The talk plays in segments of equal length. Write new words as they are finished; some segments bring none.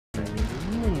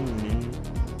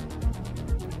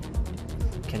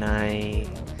Can I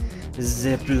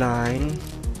zip line?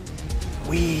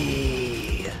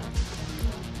 Wee!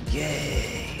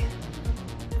 Yay!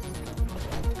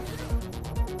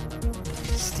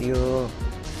 Steal.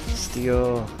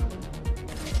 Steal.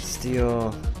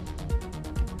 Steal.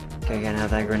 Okay, I can't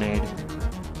have that grenade.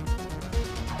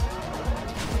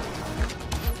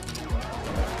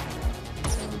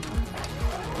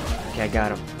 Okay, I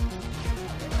got him.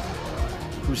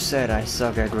 Who said I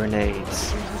suck at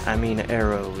grenades? I mean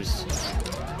arrows.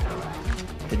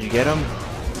 Did you get him?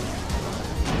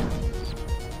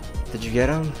 Did you get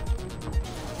him?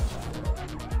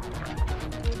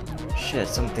 Shit,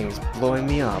 something's blowing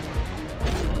me up.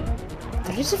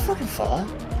 Did he just fucking fall?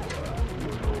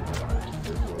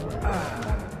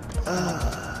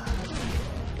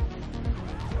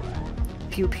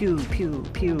 Pew pew pew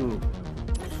pew.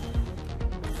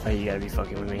 Oh, you gotta be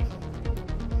fucking with me.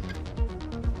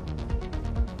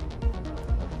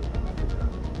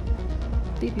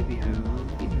 Beep beep beep beep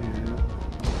beep.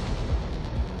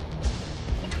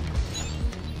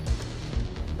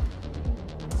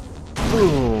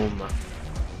 Boom.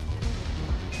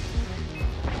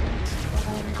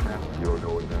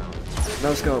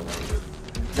 No scope.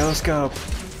 No scope.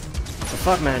 The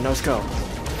fuck, man? No scope.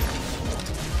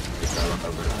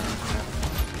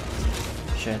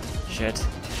 Shit. Shit.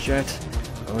 Shit.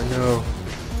 Oh no.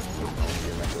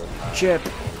 Chip.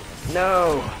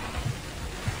 No.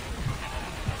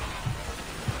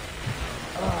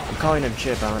 I'm calling him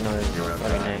Chip. I don't know his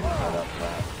fucking name.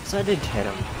 So I did hit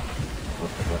him.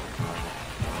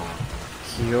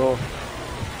 Heal.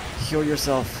 Heal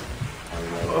yourself.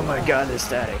 Oh my god, there's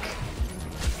static.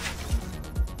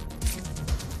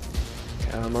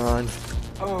 Come on.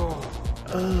 Oh.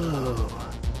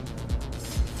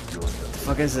 What the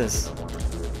fuck is this?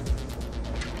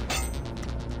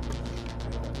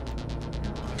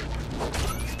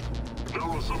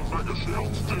 Garrison mega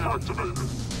shields deactivated.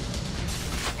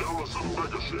 Garrison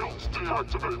mega shields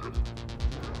deactivated.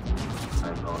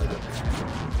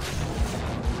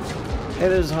 Hey,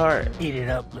 there's heart. Eat it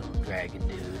up, little dragon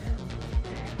dude.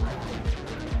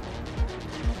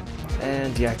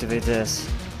 And deactivate this.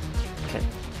 Okay.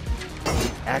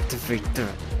 Activate the...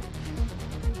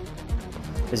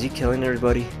 Is he killing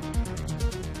everybody?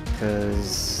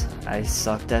 Cause I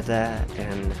sucked at that,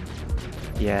 and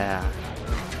yeah.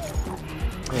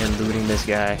 And looting this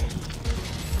guy.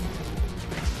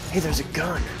 Hey, there's a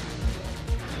gun.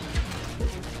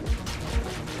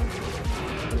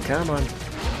 Come on,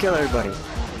 kill everybody.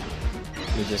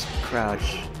 You just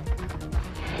crouch.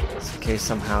 Just in case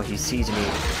somehow he sees me.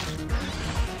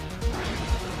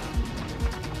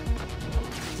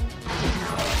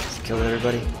 Just kill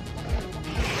everybody.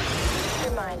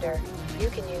 Reminder, you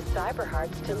can use cyber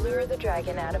hearts to lure the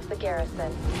dragon out of the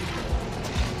garrison.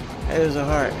 Hey, there's a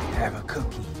heart. Have a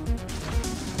cookie.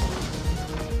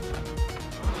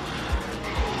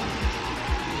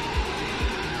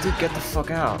 Dude, get the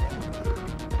fuck out.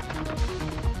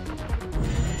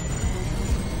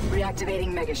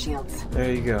 Reactivating mega shields.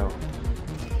 There you go.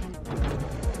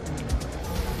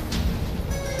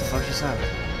 What the fuck just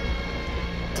happened?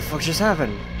 What the fuck just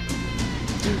happened?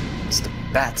 Dude, it's the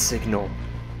bat signal.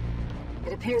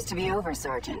 It appears to be over,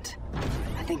 Sergeant.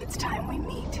 I think it's time we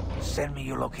meet. Send me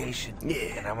your location.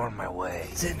 Yeah. And I'm on my way.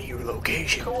 Send me your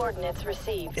location. Coordinates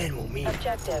received. Then we'll meet.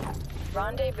 Objective,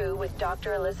 rendezvous with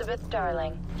Dr. Elizabeth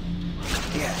Darling.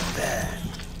 Yeah, that.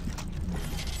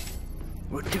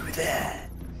 We'll do that.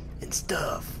 And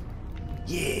stuff.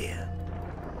 Yeah.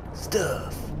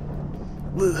 Stuff.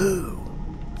 Woohoo.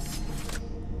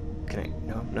 Can I?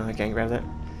 No, I can't grab that.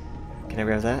 Can I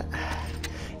grab that?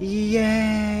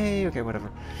 Yay! Okay, whatever.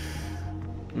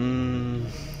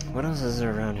 What else is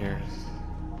there around here?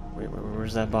 Wait,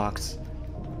 where's that box?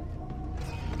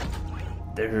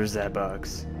 There's that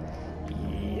box.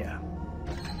 Yeah.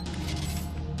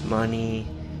 Money.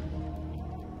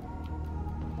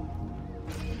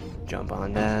 Jump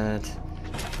on that.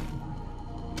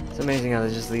 It's amazing how they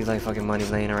just leave like fucking money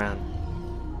laying around.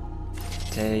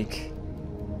 Take.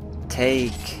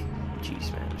 Jeez,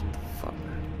 man. What the fuck,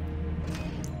 man?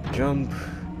 Jump.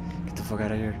 Get the fuck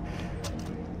out of here.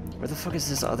 Where the fuck is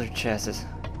this other chest?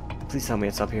 Please tell me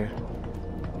it's up here.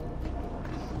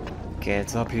 Okay,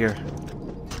 it's up here.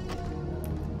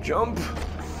 Jump!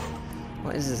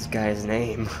 What is this guy's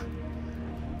name?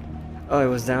 Oh, it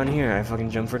was down here. I fucking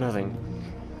jumped for nothing.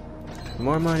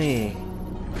 More money!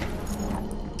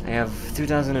 I have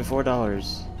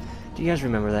 $2,004. Do you guys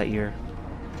remember that year?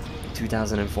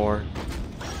 2004.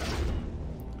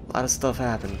 A lot of stuff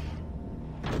happened.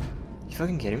 You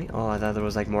fucking kidding me? Oh, I thought there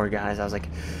was like more guys. I was like,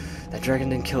 that dragon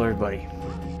didn't kill everybody.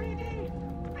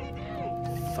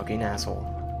 Fucking asshole.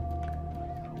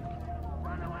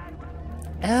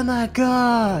 Oh my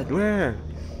god! Where?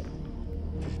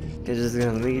 Okay, just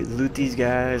gonna loot these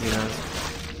guys, you know.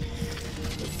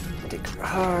 Take her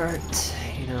heart,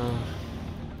 you know.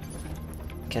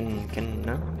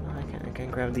 No, I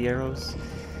can't grab the arrows.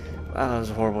 Wow, that was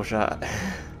a horrible shot.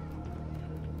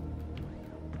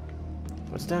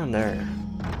 What's down there?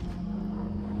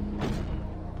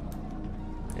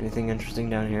 Anything interesting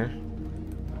down here?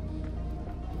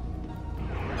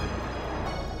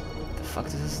 The fuck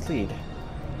does this lead?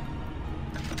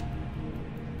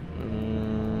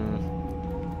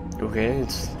 Okay,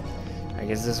 I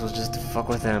guess this was just to fuck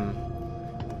with them.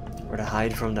 Or to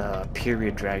hide from the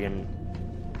period dragon.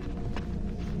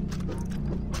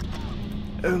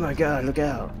 Oh my god, look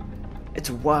out! It's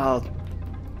a wild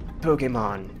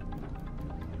Pokemon.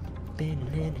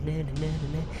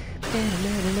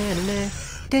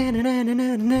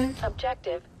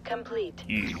 Objective complete.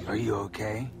 Are you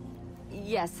okay?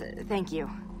 Yes, thank you.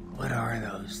 What are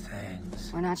those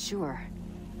things? We're not sure.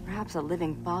 Perhaps a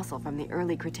living fossil from the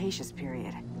early Cretaceous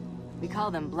period. We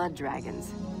call them blood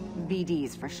dragons.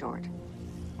 BDs for short.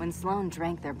 When Sloan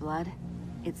drank their blood,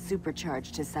 it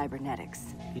supercharged his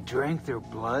cybernetics. You drank their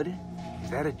blood?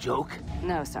 Is that a joke?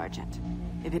 No, Sergeant.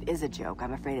 If it is a joke,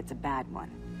 I'm afraid it's a bad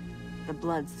one. The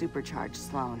blood supercharged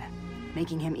Sloan,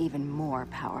 making him even more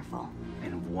powerful.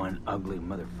 And one ugly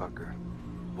motherfucker.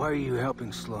 Why are you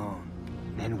helping Sloan?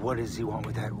 And what does he want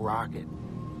with that rocket?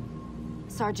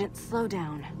 Sergeant, slow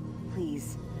down,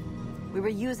 please. We were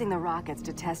using the rockets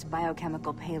to test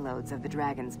biochemical payloads of the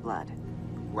dragon's blood.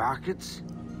 Rockets?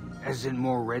 As in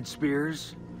more red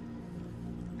spears?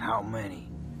 How many?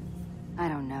 I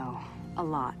don't know. A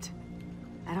lot.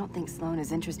 I don't think Sloan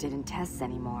is interested in tests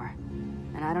anymore.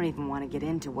 And I don't even want to get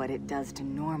into what it does to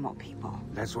normal people.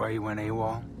 That's why you went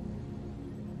AWOL?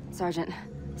 Sergeant,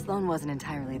 Sloan wasn't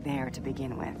entirely there to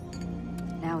begin with.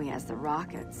 Now he has the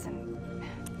rockets, and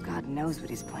God knows what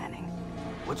he's planning.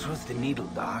 What's with the needle,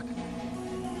 Doc?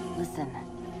 Listen,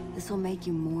 this will make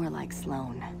you more like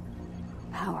Sloan.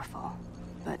 Powerful,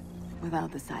 but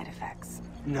without the side effects.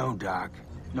 No, Doc.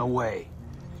 No way.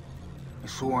 I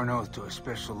swore an oath to a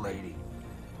special lady.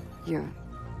 Your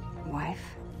wife?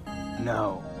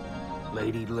 No.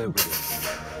 Lady Liberty.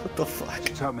 What the fuck?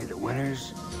 She taught me that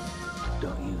winners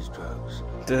don't use drugs.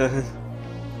 Duh.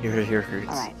 Your hurts.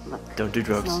 Alright, look. Don't do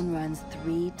drugs. Sloan runs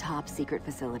 3 top secret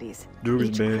facilities, Drugs,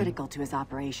 each man. critical to his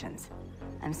operations.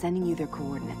 I'm sending you their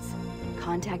coordinates.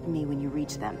 Contact me when you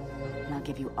reach them, and I'll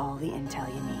give you all the intel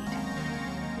you need.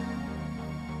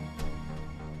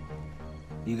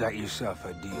 You got yourself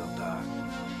a deal, Doc.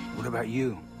 What about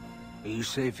you? Are you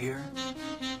safe here?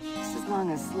 Just as long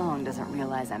as Sloan doesn't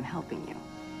realize I'm helping you.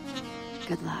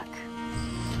 Good luck.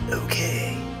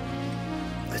 Okay.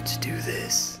 Let's do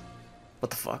this. What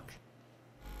the fuck?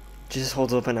 She just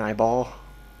holds up an eyeball.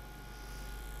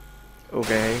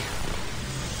 Okay.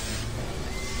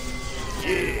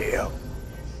 Yeah.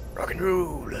 Rock and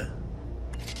roll.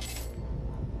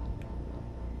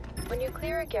 When you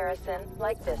clear a garrison,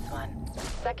 like this one,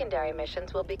 secondary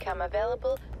missions will become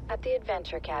available at the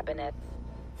adventure cabinets.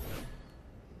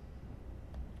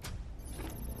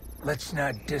 Let's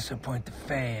not disappoint the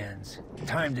fans.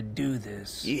 Time to do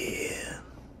this. Yeah.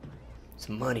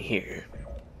 Some money here.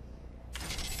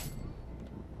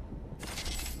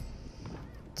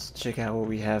 Let's check out what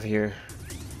we have here.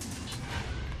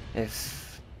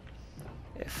 If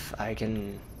I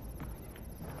can...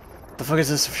 What the fuck is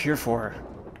this here for?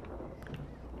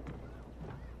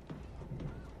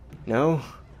 No?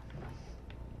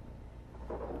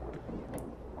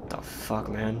 The fuck,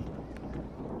 man?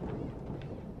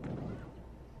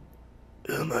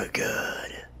 Oh my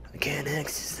god. I can't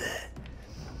access that.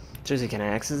 Seriously, can I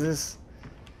access this?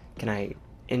 Can I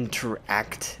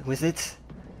interact with it?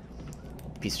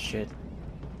 Piece of shit.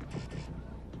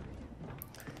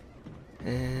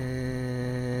 And...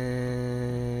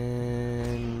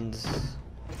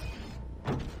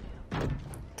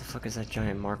 What the fuck is that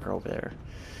giant marker over there?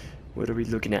 What are we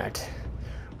looking at?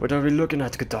 What are we looking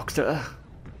at, good doctor?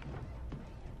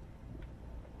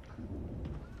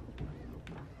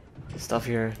 Stuff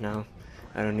here? No.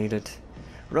 I don't need it.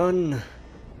 Run!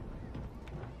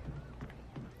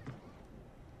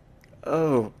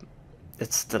 Oh,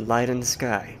 it's the light in the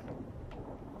sky.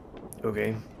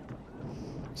 Okay.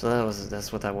 So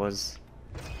that's what that was.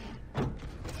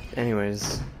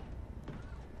 Anyways.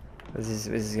 What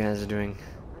these guys are doing.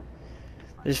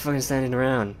 They're just fucking standing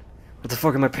around. What the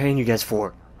fuck am I paying you guys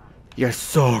for? You guys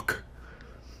suck.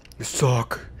 You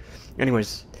suck.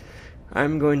 Anyways,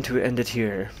 I'm going to end it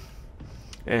here.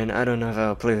 And I don't know if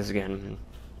I'll play this again.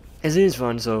 It is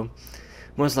fun, so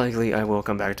most likely I will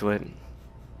come back to it.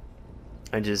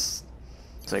 It's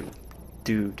like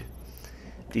dude,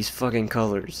 these fucking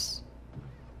colors.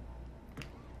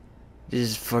 They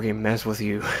just fucking mess with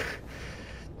you.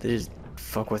 They just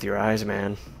fuck with your eyes,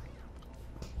 man.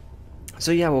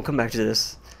 So yeah, we'll come back to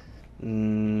this,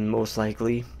 most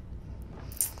likely.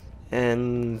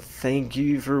 And thank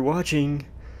you for watching,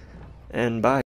 and bye.